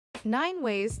9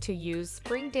 ways to use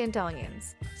spring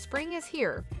dandelions. Spring is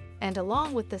here, and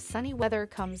along with the sunny weather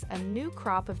comes a new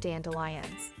crop of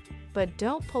dandelions. But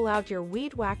don't pull out your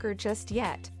weed whacker just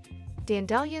yet.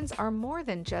 Dandelions are more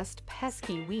than just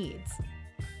pesky weeds.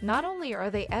 Not only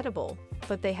are they edible,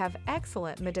 but they have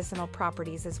excellent medicinal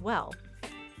properties as well.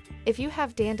 If you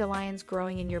have dandelions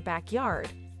growing in your backyard,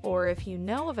 or if you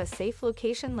know of a safe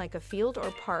location like a field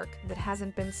or park that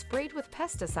hasn't been sprayed with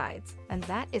pesticides and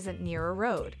that isn't near a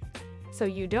road, so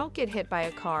you don't get hit by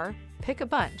a car, pick a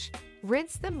bunch,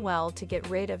 rinse them well to get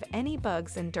rid of any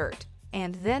bugs and dirt,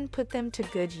 and then put them to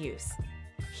good use.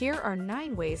 Here are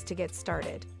 9 ways to get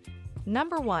started.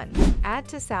 Number 1. Add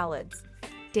to salads.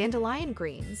 Dandelion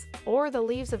greens, or the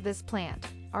leaves of this plant,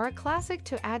 are a classic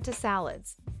to add to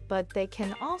salads, but they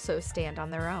can also stand on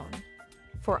their own.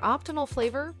 For optimal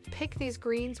flavor, pick these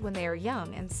greens when they are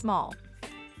young and small.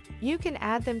 You can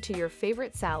add them to your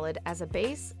favorite salad as a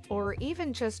base, or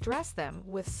even just dress them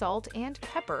with salt and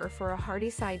pepper for a hearty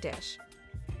side dish.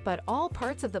 But all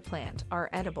parts of the plant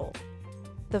are edible.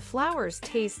 The flowers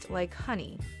taste like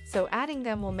honey, so adding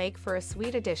them will make for a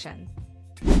sweet addition.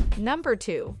 Number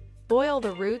 2. Boil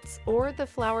the roots or the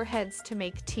flower heads to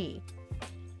make tea.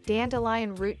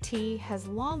 Dandelion root tea has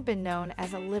long been known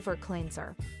as a liver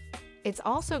cleanser. It's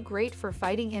also great for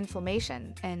fighting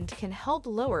inflammation and can help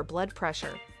lower blood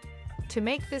pressure. To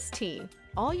make this tea,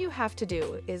 all you have to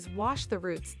do is wash the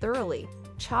roots thoroughly,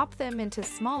 chop them into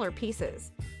smaller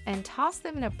pieces, and toss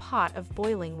them in a pot of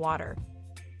boiling water.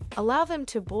 Allow them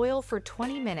to boil for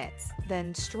 20 minutes,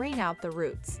 then strain out the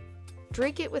roots.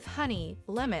 Drink it with honey,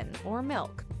 lemon, or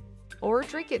milk. Or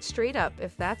drink it straight up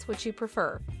if that's what you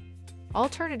prefer.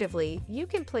 Alternatively, you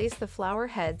can place the flower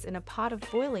heads in a pot of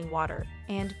boiling water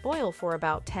and boil for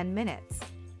about 10 minutes.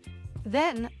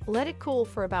 Then, let it cool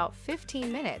for about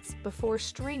 15 minutes before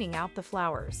straining out the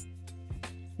flowers.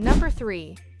 Number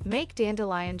 3. Make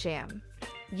dandelion jam.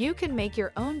 You can make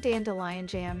your own dandelion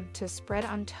jam to spread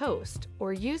on toast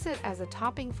or use it as a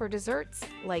topping for desserts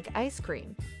like ice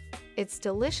cream. It's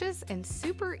delicious and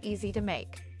super easy to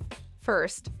make.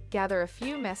 First, gather a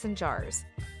few mason jars.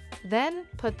 Then,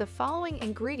 put the following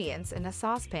ingredients in a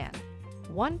saucepan.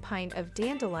 1 pint of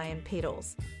dandelion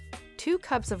petals, 2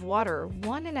 cups of water,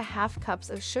 1½ cups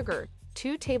of sugar,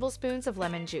 2 tablespoons of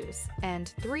lemon juice, and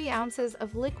 3 ounces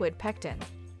of liquid pectin.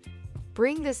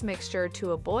 Bring this mixture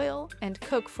to a boil and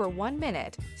cook for 1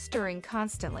 minute, stirring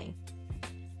constantly.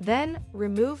 Then,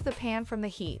 remove the pan from the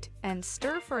heat and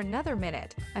stir for another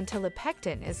minute until the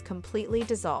pectin is completely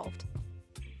dissolved.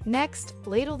 Next,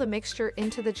 ladle the mixture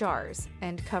into the jars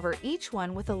and cover each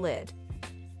one with a lid.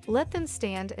 Let them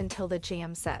stand until the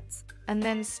jam sets, and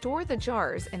then store the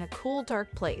jars in a cool,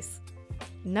 dark place.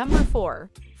 Number 4.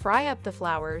 Fry up the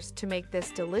flowers. To make this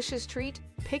delicious treat,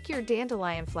 pick your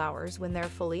dandelion flowers when they're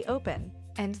fully open,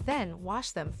 and then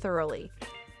wash them thoroughly.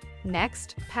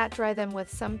 Next, pat dry them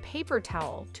with some paper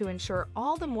towel to ensure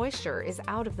all the moisture is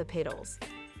out of the petals.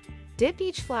 Dip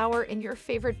each flower in your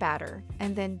favorite batter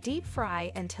and then deep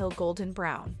fry until golden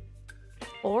brown.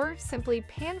 Or simply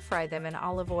pan fry them in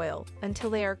olive oil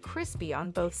until they are crispy on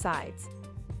both sides.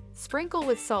 Sprinkle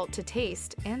with salt to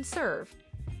taste and serve.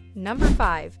 Number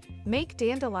 5. Make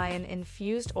dandelion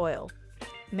infused oil.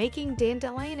 Making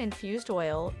dandelion infused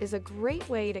oil is a great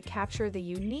way to capture the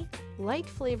unique, light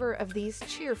flavor of these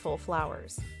cheerful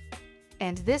flowers.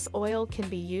 And this oil can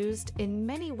be used in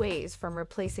many ways, from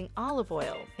replacing olive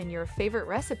oil in your favorite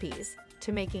recipes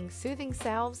to making soothing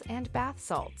salves and bath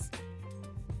salts.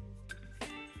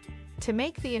 To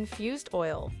make the infused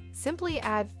oil, simply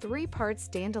add 3 parts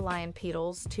dandelion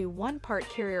petals to 1 part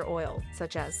carrier oil,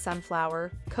 such as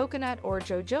sunflower, coconut, or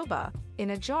jojoba, in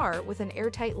a jar with an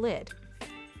airtight lid.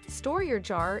 Store your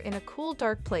jar in a cool,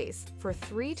 dark place for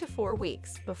 3 to 4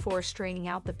 weeks before straining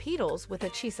out the petals with a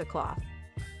cheesecloth.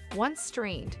 Once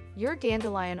strained, your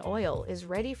dandelion oil is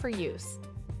ready for use.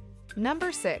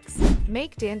 Number 6.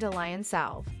 Make dandelion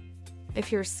salve.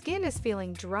 If your skin is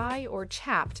feeling dry or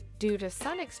chapped due to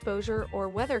sun exposure or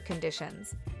weather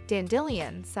conditions,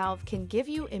 dandelion salve can give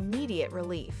you immediate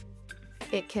relief.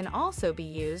 It can also be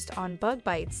used on bug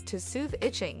bites to soothe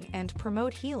itching and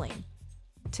promote healing.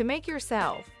 To make your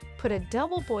salve, put a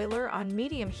double boiler on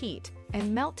medium heat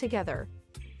and melt together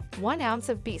 1 ounce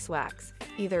of beeswax,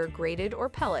 either grated or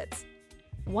pellets,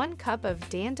 1 cup of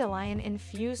dandelion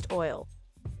infused oil,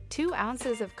 2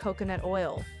 ounces of coconut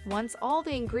oil. Once all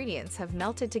the ingredients have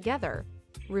melted together,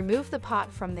 remove the pot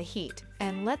from the heat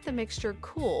and let the mixture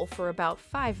cool for about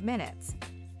 5 minutes.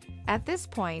 At this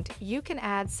point, you can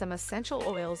add some essential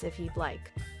oils if you'd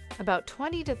like. About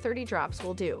 20 to 30 drops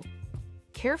will do.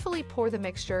 Carefully pour the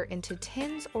mixture into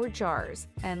tins or jars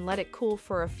and let it cool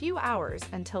for a few hours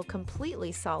until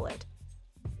completely solid.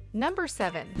 Number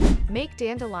 7. Make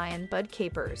dandelion bud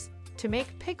capers. To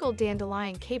make pickled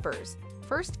dandelion capers,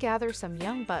 first gather some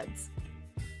young buds.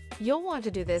 You'll want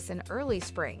to do this in early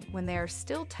spring when they are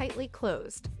still tightly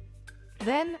closed.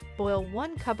 Then, boil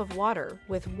 1 cup of water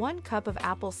with 1 cup of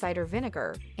apple cider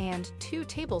vinegar and 2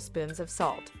 tablespoons of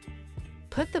salt.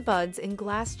 Put the buds in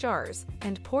glass jars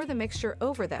and pour the mixture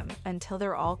over them until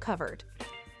they're all covered.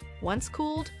 Once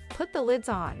cooled, put the lids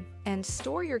on and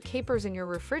store your capers in your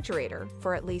refrigerator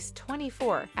for at least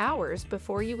 24 hours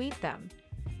before you eat them.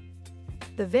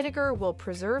 The vinegar will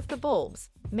preserve the bulbs,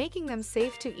 making them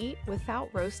safe to eat without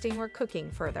roasting or cooking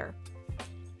further.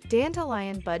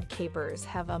 Dandelion bud capers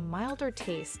have a milder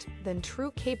taste than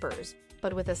true capers,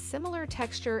 but with a similar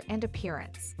texture and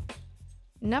appearance.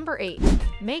 Number 8.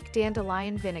 Make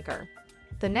dandelion vinegar.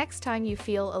 The next time you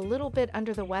feel a little bit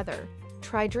under the weather,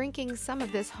 try drinking some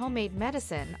of this homemade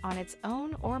medicine on its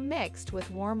own or mixed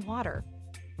with warm water.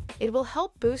 It will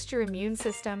help boost your immune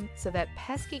system so that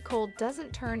pesky cold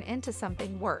doesn't turn into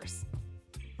something worse.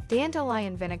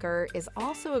 Dandelion vinegar is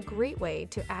also a great way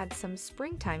to add some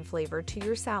springtime flavor to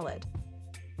your salad.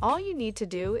 All you need to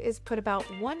do is put about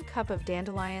 1 cup of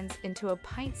dandelions into a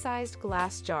pint-sized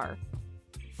glass jar.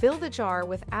 Fill the jar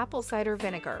with apple cider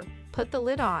vinegar, put the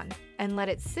lid on, and let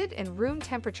it sit in room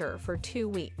temperature for 2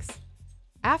 weeks.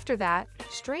 After that,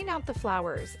 strain out the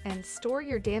flowers and store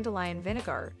your dandelion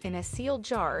vinegar in a sealed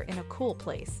jar in a cool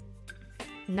place.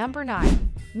 Number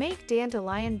 9. Make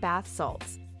dandelion bath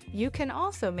salts. You can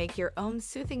also make your own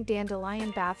soothing dandelion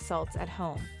bath salts at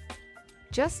home.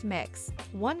 Just mix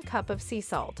 1 cup of sea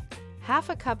salt, half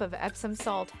a cup of Epsom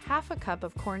salt, half a cup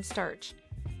of cornstarch,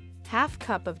 half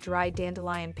cup of dried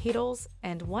dandelion petals,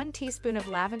 and 1 teaspoon of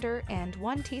lavender and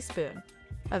 1 teaspoon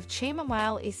of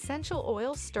chamomile essential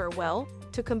oil. Stir well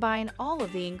to combine all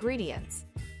of the ingredients,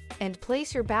 and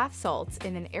place your bath salts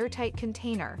in an airtight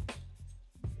container.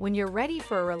 When you're ready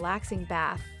for a relaxing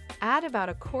bath, add about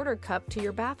a 1/4 cup to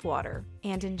your bath water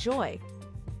and enjoy.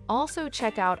 Also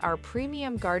check out our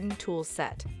premium garden tools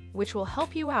set, which will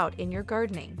help you out in your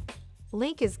gardening.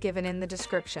 Link is given in the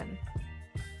description.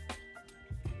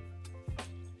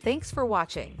 Thanks for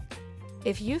watching.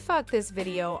 If you thought this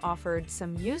video offered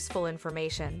some useful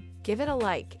information, give it a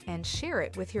like and share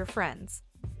it with your friends.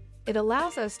 It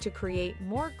allows us to create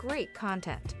more great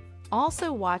content.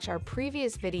 Also watch our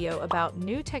previous video about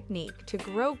new technique to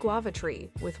grow guava tree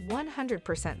with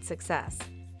 100% success.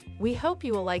 We hope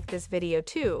you will like this video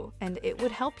too, and it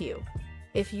would help you.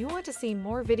 If you want to see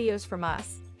more videos from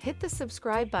us, hit the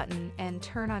subscribe button and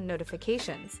turn on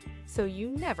notifications so you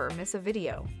never miss a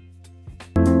video.